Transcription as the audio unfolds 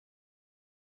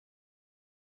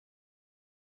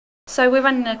So we're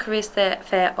running a careers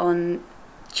fair on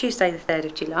Tuesday the 3rd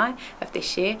of July of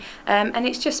this year, and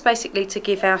it's just basically to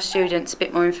give our students a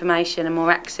bit more information and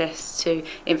more access to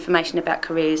information about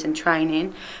careers and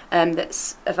training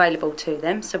that's available to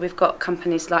them. So we've got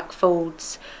companies like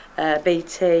Ford's,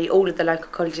 BT, all of the local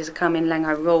colleges are coming, Lang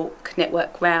O'Rourke,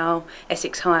 Network Rail,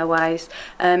 Essex Highways,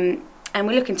 and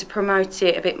we're looking to promote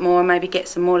it a bit more, maybe get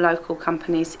some more local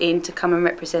companies in to come and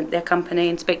represent their company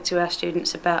and speak to our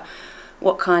students about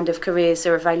what kind of careers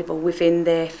are available within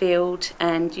their field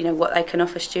and what they can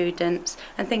offer students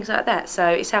and things like that. So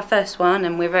it's our first one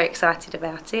and we're very excited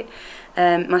about it.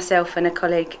 Myself and a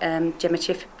colleague, Gemma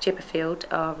Chipperfield,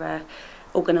 are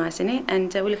organising it,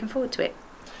 and we're looking forward to it.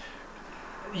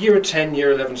 Year 10,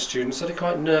 Year 11 students, are they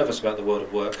quite nervous about the world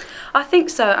of work? I think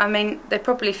so. I mean, they're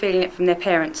probably feeling it from their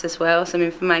parents as well, some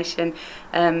information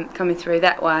coming through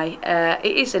that way.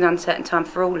 It is an uncertain time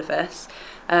for all of us.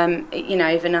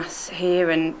 Even us here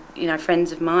and,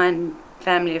 friends of mine,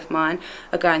 family of mine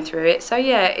are going through it. So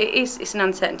yeah, it's an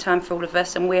uncertain time for all of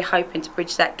us, and we're hoping to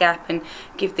bridge that gap and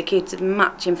give the kids as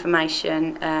much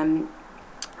information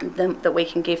that we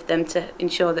can give them to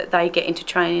ensure that they get into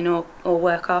training or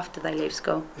work after they leave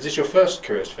school. Is this your first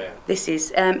careers fair? This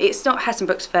is. It's not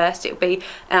Hassenbrook's first, it'll be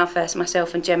our first,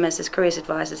 myself and Gemma's as careers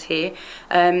advisors here.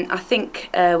 I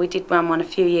think we did run one a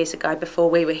few years ago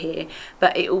before we were here,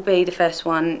 but it will be the first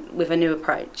one with a new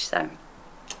approach. So.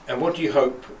 And what do you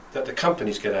hope that the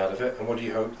companies get out of it, and what do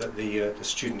you hope that the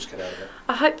students get out of it?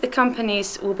 I hope the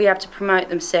companies will be able to promote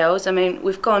themselves. I mean,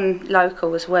 we've gone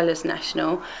local as well as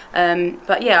national,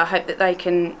 but yeah, I hope that they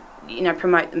can,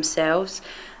 promote themselves,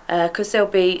 because there'll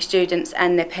be students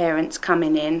and their parents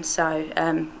coming in, so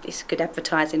it's good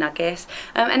advertising, I guess.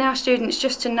 And our students,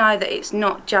 just to know that it's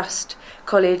not just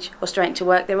college or straight into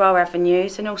work, there are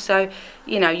avenues, and also,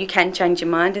 you can change your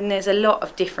mind, and there's a lot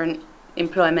of different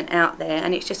employment out there,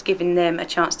 and it's just giving them a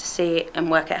chance to see it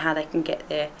and work out how they can get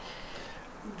there.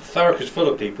 Thurrock is full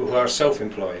of people who are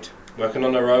self-employed, working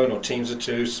on their own or teams of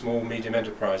two, small, medium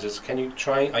enterprises.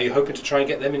 Are you hoping to try and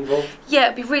get them involved? Yeah,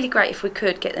 it'd be really great if we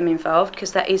could get them involved,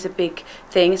 because that is a big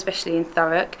thing, especially in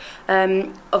Thurrock.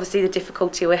 Obviously the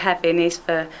difficulty we're having is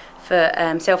for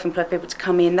self-employed people to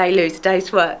come in, they lose a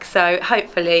day's work. So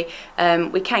hopefully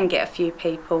we can get a few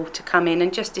people to come in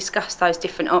and just discuss those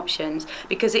different options,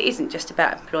 because it isn't just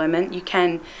about employment. You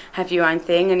can have your own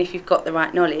thing, and if you've got the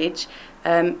right knowledge,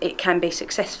 it can be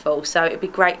successful. So it'd be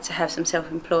great to have some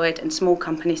self-employed and small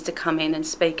companies to come in and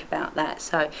speak about that.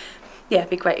 So yeah, it'd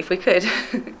be great if we could.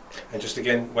 And just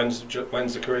again, when's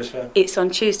the careers fair? It's on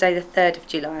Tuesday the 3rd of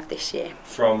July of this year.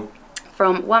 From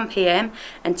 1 PM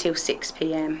until 6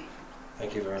 PM.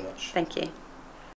 Thank you very much. Thank you.